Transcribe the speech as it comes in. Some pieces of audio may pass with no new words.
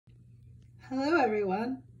Hello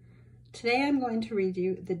everyone. Today I'm going to read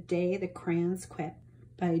you The Day the Crayons Quit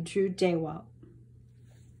by Daywalt.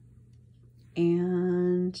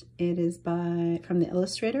 And it is from the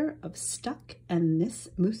illustrator of Stuck and This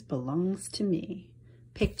Moose Belongs to Me.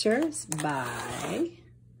 Pictures by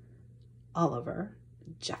Oliver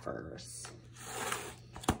Jeffers.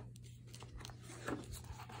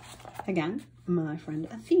 Again, my friend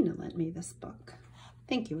Athena lent me this book.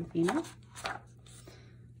 Thank you, Athena.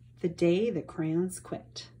 The Day the Crayons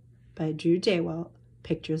Quit by Daywalt.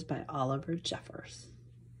 Pictures by Oliver Jeffers.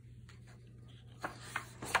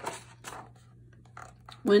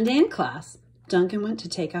 One day in class, Duncan went to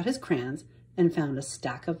take out his crayons and found a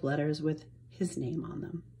stack of letters with his name on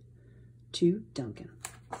them. To Duncan.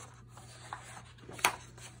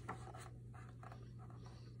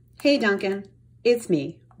 Hey Duncan, it's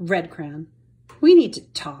me, Red Crayon. We need to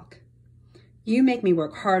talk. You make me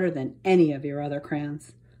work harder than any of your other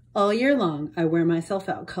crayons. All year long, I wear myself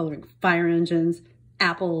out coloring fire engines,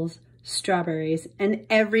 apples, strawberries, and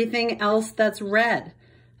everything else that's red.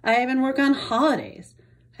 I even work on holidays.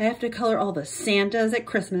 I have to color all the Santas at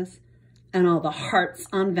Christmas and all the hearts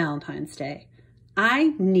on Valentine's Day.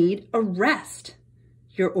 I need a rest.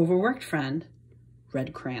 Your overworked friend,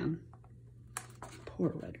 Red Crayon.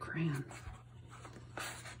 Poor Red Crayon.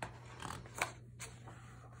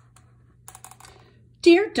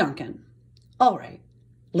 Dear Duncan, all right,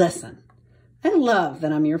 listen. I love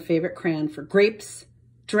that I'm your favorite crayon for grapes,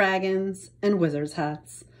 dragons, and wizard's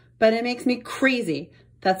hats, but it makes me crazy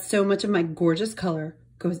that so much of my gorgeous color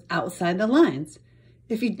goes outside the lines.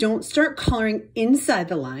 If you don't start coloring inside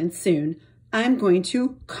the lines soon, I'm going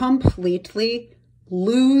to completely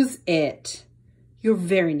lose it. Your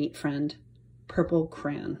very neat friend, Purple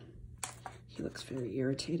Crayon. He looks very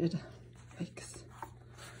irritated. Yikes.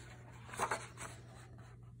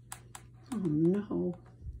 Oh no.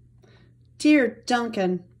 Dear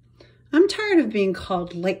Duncan, I'm tired of being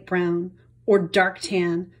called light brown or dark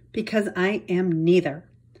tan because I am neither.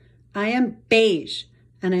 I am beige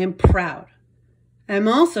and I am proud. I'm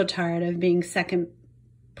also tired of being second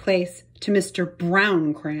place to Mr.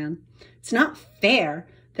 Brown Crayon. It's not fair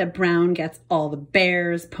that Brown gets all the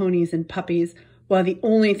bears, ponies, and puppies, while the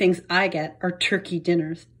only things I get are turkey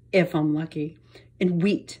dinners, if I'm lucky, and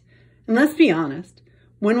wheat. And let's be honest,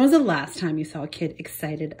 when was the last time you saw a kid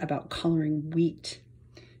excited about coloring wheat?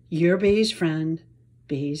 Your beige friend,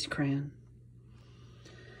 Beige Crayon.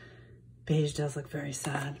 Beige does look very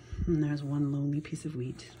sad, and there's one lonely piece of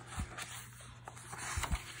wheat.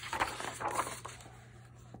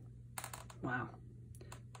 Wow.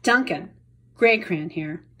 Duncan, Gray Crayon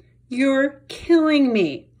here. You're killing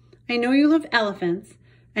me. I know you love elephants.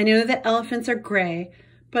 I know that elephants are gray,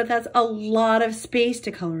 but that's a lot of space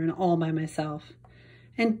to color in all by myself.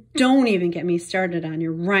 And don't even get me started on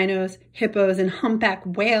your rhinos, hippos, and humpback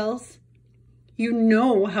whales. You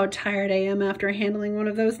know how tired I am after handling one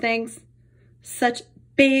of those things. Such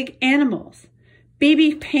big animals.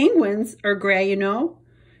 Baby penguins are gray, you know.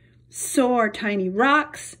 So are tiny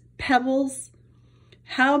rocks, pebbles.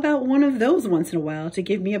 How about one of those once in a while to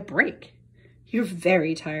give me a break? You're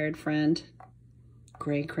very tired, friend.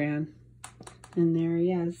 Gray Crayon. And there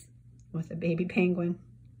he is with a baby penguin.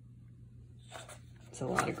 It's a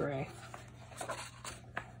lot of gray.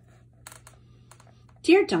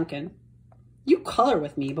 Dear Duncan, you color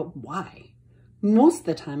with me, but why? Most of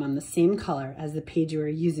the time I'm the same color as the page you are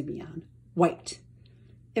using me on, white.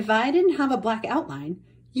 If I didn't have a black outline,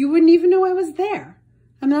 you wouldn't even know I was there.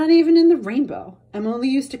 I'm not even in the rainbow. I'm only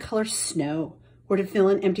used to color snow or to fill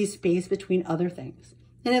in empty space between other things.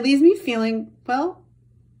 And it leaves me feeling, well,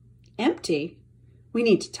 empty. We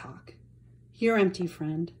need to talk. You're empty,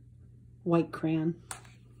 friend. White Crayon.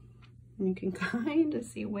 And you can kind of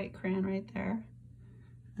see White Crayon right there.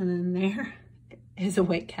 And then there is a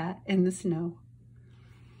white cat in the snow.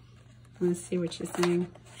 Let's see what she's saying.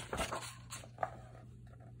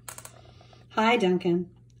 Hi,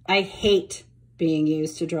 Duncan. I hate being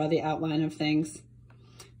used to draw the outline of things.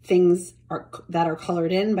 Things that are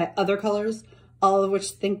colored in by other colors, all of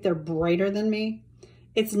which think they're brighter than me.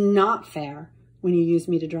 It's not fair when you use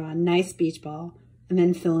me to draw a nice beach ball and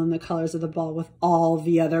then fill in the colors of the ball with all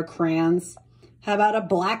the other crayons. How about a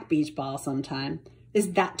black beach ball sometime?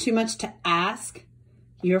 Is that too much to ask?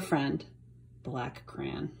 Your friend, Black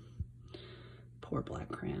Crayon. Poor Black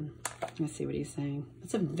Crayon. Let's see what he's saying.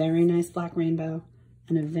 It's a very nice black rainbow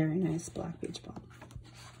and a very nice black beach ball.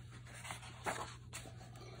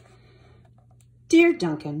 Dear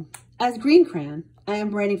Duncan, as Green Crayon, I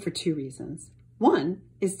am writing for two reasons. One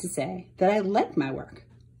is to say that I like my work.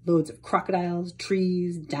 Loads of crocodiles,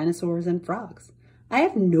 trees, dinosaurs, and frogs. I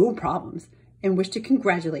have no problems and wish to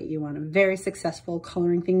congratulate you on a very successful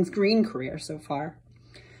coloring things green career so far.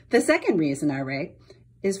 The second reason I write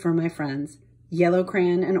is for my friends, Yellow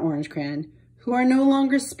Crayon and Orange Crayon, who are no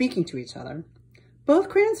longer speaking to each other. Both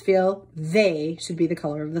crayons feel they should be the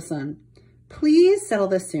color of the sun. Please settle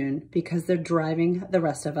this soon because they're driving the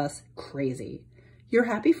rest of us crazy. Your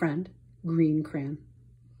happy friend, Green Crayon.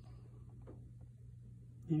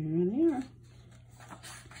 There they are.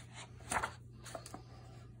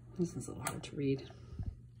 This is a little hard to read.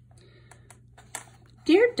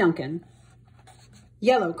 Dear Duncan,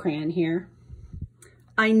 Yellow Crayon here.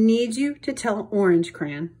 I need you to tell Orange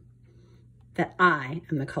Crayon that I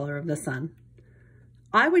am the color of the sun.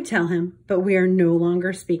 I would tell him, but we are no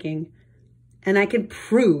longer speaking, and I can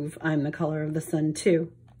prove I'm the color of the sun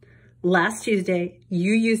too. Last Tuesday,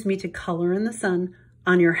 you used me to color in the sun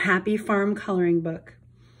on your Happy Farm coloring book.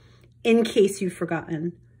 In case you've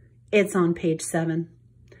forgotten, it's on page 7.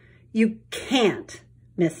 You can't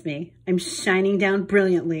miss me. I'm shining down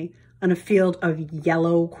brilliantly on a field of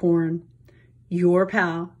yellow corn. Your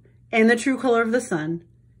pal, and the true color of the sun,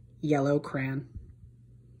 Yellow Crayon.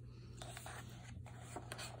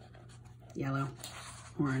 Yellow,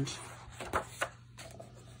 orange.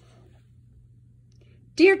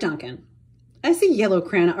 Dear Duncan, I see Yellow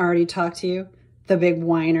Crayon already talked to you, the big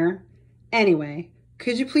whiner. Anyway,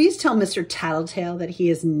 could you please tell Mr. Tattletale that he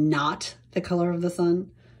is not the color of the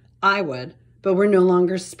sun? I would, but we're no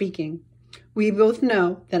longer speaking. We both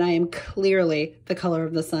know that I am clearly the color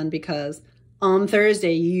of the sun because on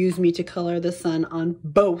Thursday you used me to color the sun on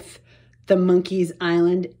both the Monkey's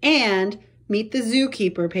Island and Meet the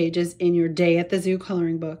Zookeeper pages in your Day at the Zoo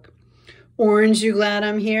coloring book. Orange, you glad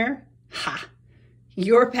I'm here? Ha!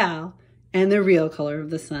 Your pal and the real color of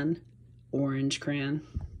the sun, Orange Crayon.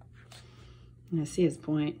 I see his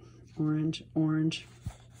point. Orange, orange.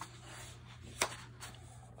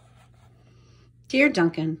 Dear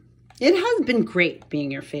Duncan, it has been great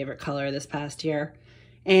being your favorite color this past year,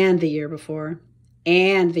 and the year before,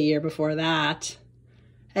 and the year before that.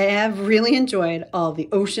 I have really enjoyed all the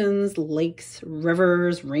oceans, lakes,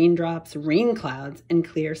 rivers, raindrops, rain clouds, and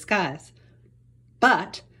clear skies.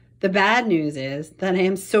 But the bad news is that I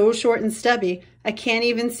am so short and stubby, I can't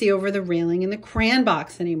even see over the railing in the crayon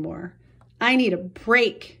box anymore. I need a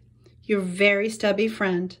break. Your very stubby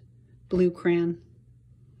friend, Blue Crayon.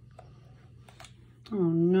 Oh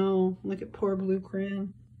no, look at poor Blue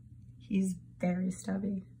Crayon. He's very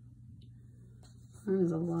stubby. That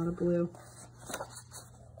is a lot of blue.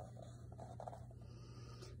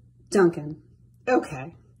 Duncan,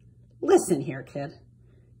 okay, listen here, kid.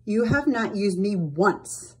 You have not used me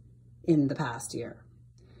once in the past year.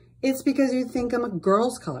 It's because you think I'm a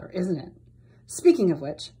girl's color, isn't it? Speaking of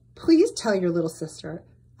which, please tell your little sister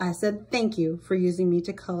I said thank you for using me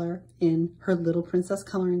to color in her Little Princess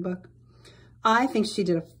coloring book. I think she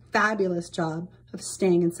did a fabulous job of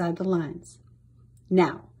staying inside the lines.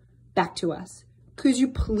 Now, back to us. Could you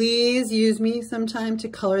please use me sometime to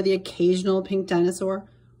color the occasional pink dinosaur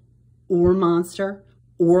or monster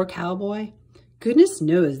or cowboy? Goodness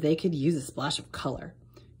knows they could use a splash of color.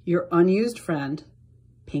 Your unused friend,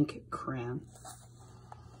 Pink Crayon.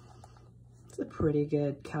 It's a pretty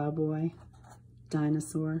good cowboy,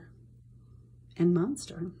 dinosaur, and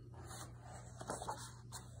monster.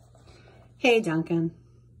 Hey, Duncan.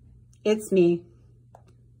 It's me,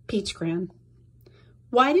 Peach Crayon.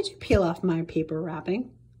 Why did you peel off my paper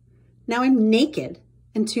wrapping? Now I'm naked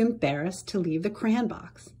and too embarrassed to leave the crayon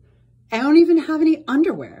box. I don't even have any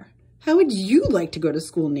underwear. How would you like to go to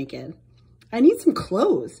school naked? I need some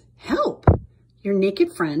clothes. Help! Your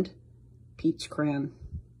naked friend, Peach Crayon.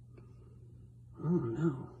 Oh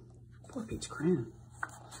no, poor Peach Crayon.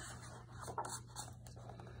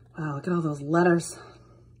 Wow, look at all those letters.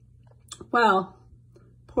 Well,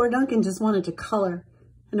 poor Duncan just wanted to color,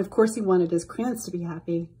 and of course he wanted his crayons to be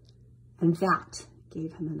happy, and that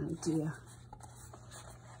gave him an idea.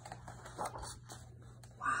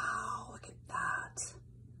 Wow, look at that.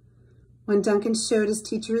 When Duncan showed his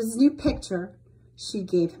teacher his new picture, she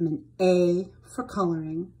gave him an A for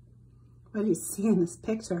coloring. What do you see in this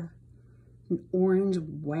picture? An orange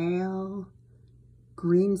whale,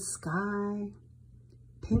 green sky,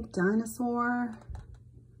 pink dinosaur,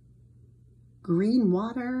 green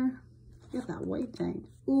water. Look at that white thing.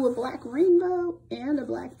 Ooh, a black rainbow and a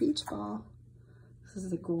black beach ball. This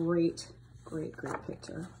is a great, great, great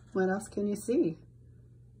picture. What else can you see?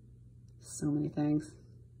 So many things.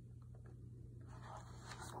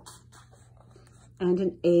 And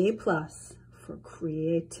an A+ for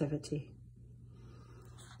creativity.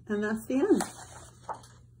 And that's the end.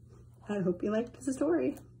 I hope you liked the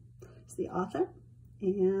story. It's the author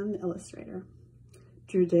and the illustrator,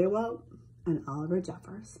 Daywalt. and Oliver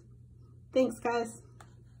Jeffers. Thanks, guys.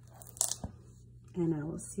 And I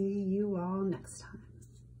will see you all next time.